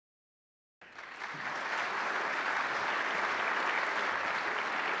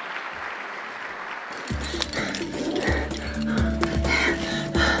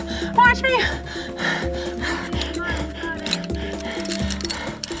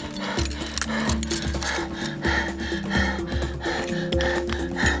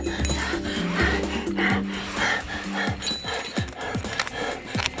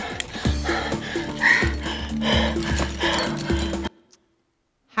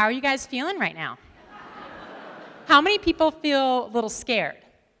How are you guys feeling right now? How many people feel a little scared?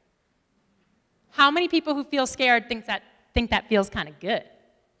 How many people who feel scared think that feels kind of good?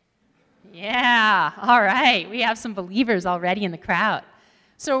 Yeah, all right. We have some believers already in the crowd.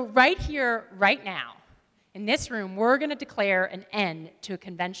 So right here, right now, in this room, we're going to declare an end to a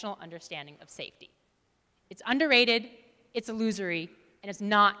conventional understanding of safety. It's underrated, it's illusory, and it's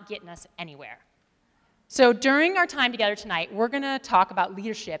not getting us anywhere. So during our time together tonight, we're going to talk about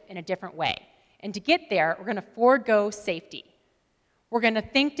leadership in a different way. And to get there, we're going to forego safety. We're going to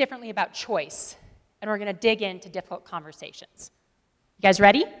think differently about choice, and we're going to dig into difficult conversations. You guys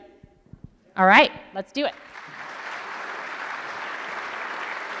ready? All right, let's do it.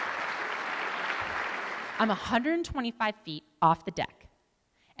 I'm 125 feet off the deck.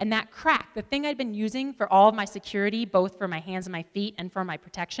 And that crack, the thing I'd been using for all of my security, both for my hands and my feet and for my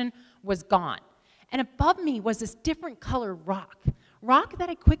protection, was gone. And above me was this different color rock that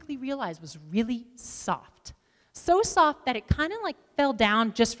I quickly realized was really soft. So soft that it kind of like fell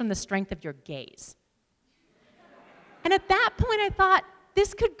down just from the strength of your gaze. And at that point I thought,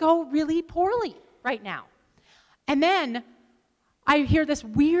 this could go really poorly right now. And then I hear this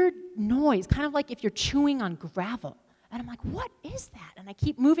weird noise, kind of like if you're chewing on gravel. And I'm like, what is that? And I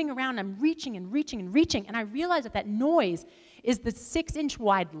keep moving around, I'm reaching and reaching and reaching, and I realize that that noise is the 6-inch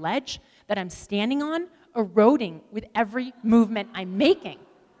wide ledge that I'm standing on, eroding with every movement I'm making.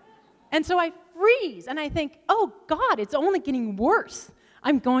 And so I freeze, and I think, oh God, it's only getting worse.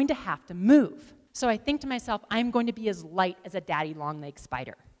 I'm going to have to move. So I think to myself, I'm going to be as light as a daddy long-legged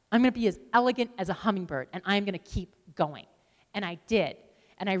spider. I'm going to be as elegant as a hummingbird, and I'm going to keep going. And I did.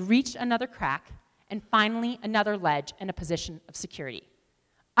 And I reached another crack, and finally another ledge and a position of security.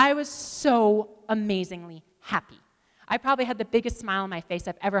 I was so amazingly happy. I probably had the biggest smile on my face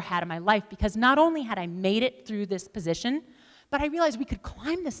I've ever had in my life, because not only had I made it through this position, but I realized we could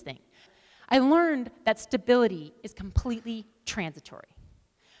climb this thing. I learned that stability is completely transitory.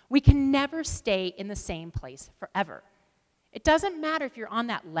 We can never stay in the same place forever. It doesn't matter if you're on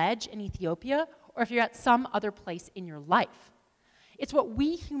that ledge in Ethiopia or if you're at some other place in your life. It's what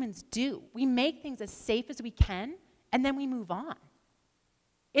we humans do. We make things as safe as we can, and then we move on.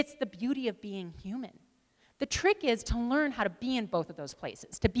 It's the beauty of being human. The trick is to learn how to be in both of those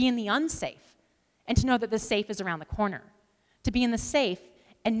places, to be in the unsafe, and to know that the safe is around the corner. To be in the safe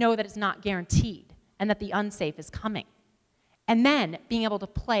and know that it's not guaranteed, and that the unsafe is coming. And then being able to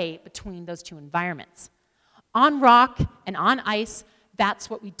play between those two environments. On rock and on ice, that's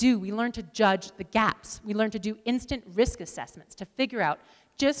what we do. We learn to judge the gaps. We learn to do instant risk assessments to figure out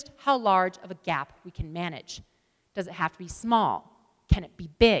just how large of a gap we can manage. Does it have to be small? Can it be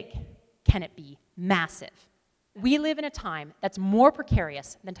big? Can it be massive? We live in a time that's more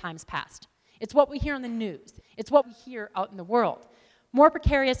precarious than times past. It's what we hear on the news. It's what we hear out in the world. More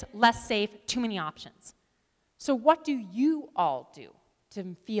precarious, less safe, too many options. So what do you all do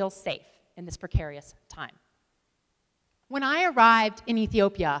to feel safe in this precarious time? When I arrived in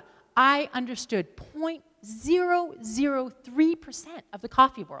Ethiopia, I understood 0.003% of the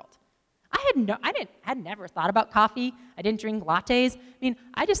coffee world. I had never thought about coffee. I didn't drink lattes. I mean,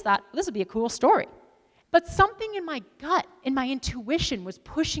 I just thought, well, this would be a cool story. But something in my gut, in my intuition, was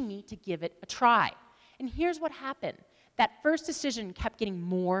pushing me to give it a try. And here's what happened. That first decision kept getting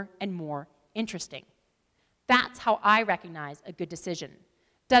more and more interesting. That's how I recognize a good decision.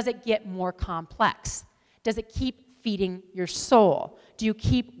 Does it get more complex? Does it keep feeding your soul? Do you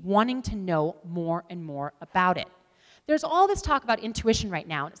keep wanting to know more and more about it? There's all this talk about intuition right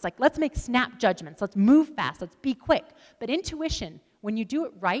now, and it's like, let's make snap judgments, let's move fast, let's be quick. But intuition, when you do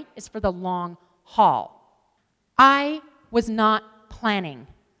it right, is for the long haul. I was not planning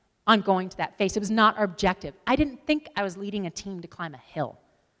on going to that face. It was not our objective. I didn't think I was leading a team to climb a hill.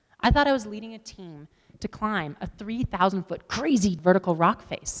 I thought I was leading a team to climb a 3,000-foot crazy vertical rock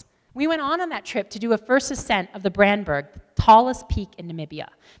face. We went on that trip to do a first ascent of the Brandberg, the tallest peak in Namibia.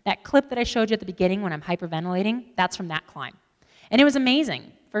 That clip that I showed you at the beginning when I'm hyperventilating, that's from that climb. And it was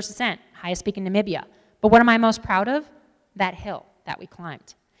amazing. First ascent, highest peak in Namibia. But what am I most proud of? That hill that we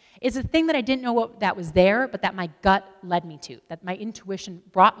climbed. It's a thing that I didn't know that was there, but that my gut led me to, that my intuition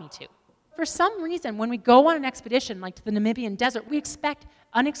brought me to. For some reason, when we go on an expedition like to the Namibian desert, we expect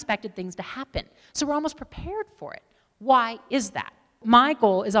unexpected things to happen. So we're almost prepared for it. Why is that? My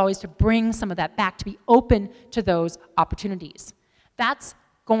goal is always to bring some of that back, to be open to those opportunities. That's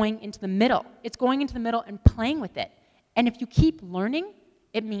going into the middle. It's going into the middle and playing with it. And if you keep learning,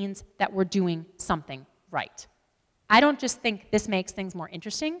 it means that we're doing something right. I don't just think this makes things more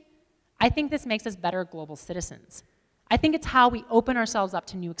interesting. I think this makes us better global citizens. I think it's how we open ourselves up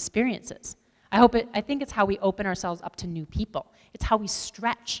to new experiences. I think it's how we open ourselves up to new people. It's how we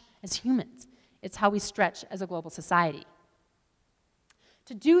stretch as humans. It's how we stretch as a global society.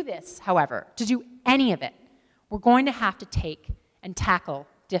 To do this, however, to do any of it, we're going to have to take and tackle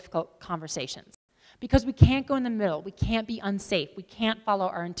difficult conversations. Because we can't go in the middle, we can't be unsafe, we can't follow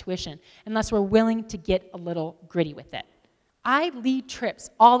our intuition unless we're willing to get a little gritty with it. I lead trips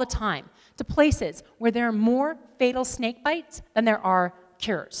all the time to places where there are more fatal snake bites than there are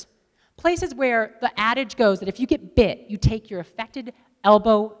cures. Places where the adage goes that if you get bit, you take your affected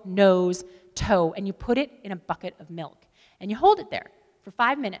elbow, nose, toe, and you put it in a bucket of milk. And you hold it there for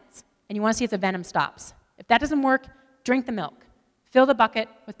 5 minutes, and you want to see if the venom stops. If that doesn't work, drink the milk. Fill the bucket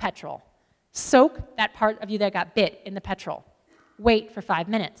with petrol. Soak that part of you that got bit in the petrol. Wait for 5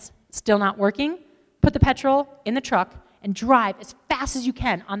 minutes. Still not working? Put the petrol in the truck and drive as fast as you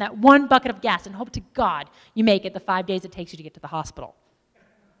can on that one bucket of gas and hope to God you make it the 5 days it takes you to get to the hospital.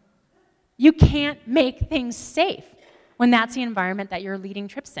 You can't make things safe when that's the environment that you're leading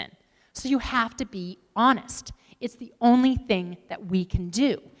trips in. So you have to be honest. It's the only thing that we can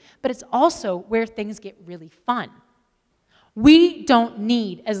do. But it's also where things get really fun. We don't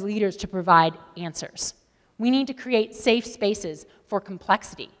need, as leaders, to provide answers. We need to create safe spaces for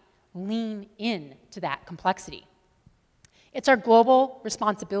complexity. Lean in to that complexity. It's our global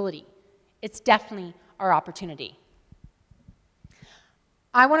responsibility. It's definitely our opportunity.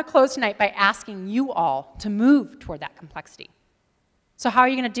 I want to close tonight by asking you all to move toward that complexity. So how are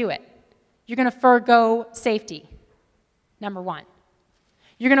you going to do it? You're going to forego safety, number one.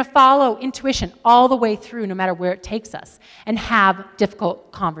 You're going to follow intuition all the way through, no matter where it takes us, and have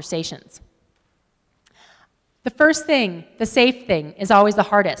difficult conversations. The first thing, the safe thing, is always the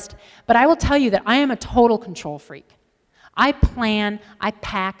hardest. But I will tell you that I am a total control freak. I plan, I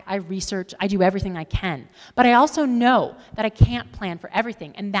pack, I research, I do everything I can. But I also know that I can't plan for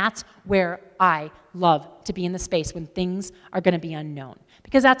everything, and that's where I love to be in the space when things are going to be unknown.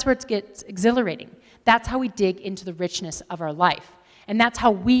 Because that's where it gets exhilarating. That's how we dig into the richness of our life. And that's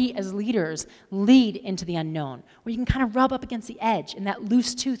how we, as leaders, lead into the unknown, where you can kind of rub up against the edge in that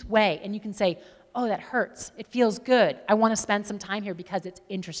loose-tooth way, and you can say, oh, that hurts. It feels good. I want to spend some time here because it's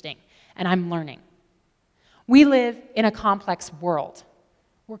interesting, and I'm learning. We live in a complex world.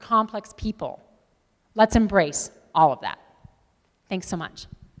 We're complex people. Let's embrace all of that. Thanks so much.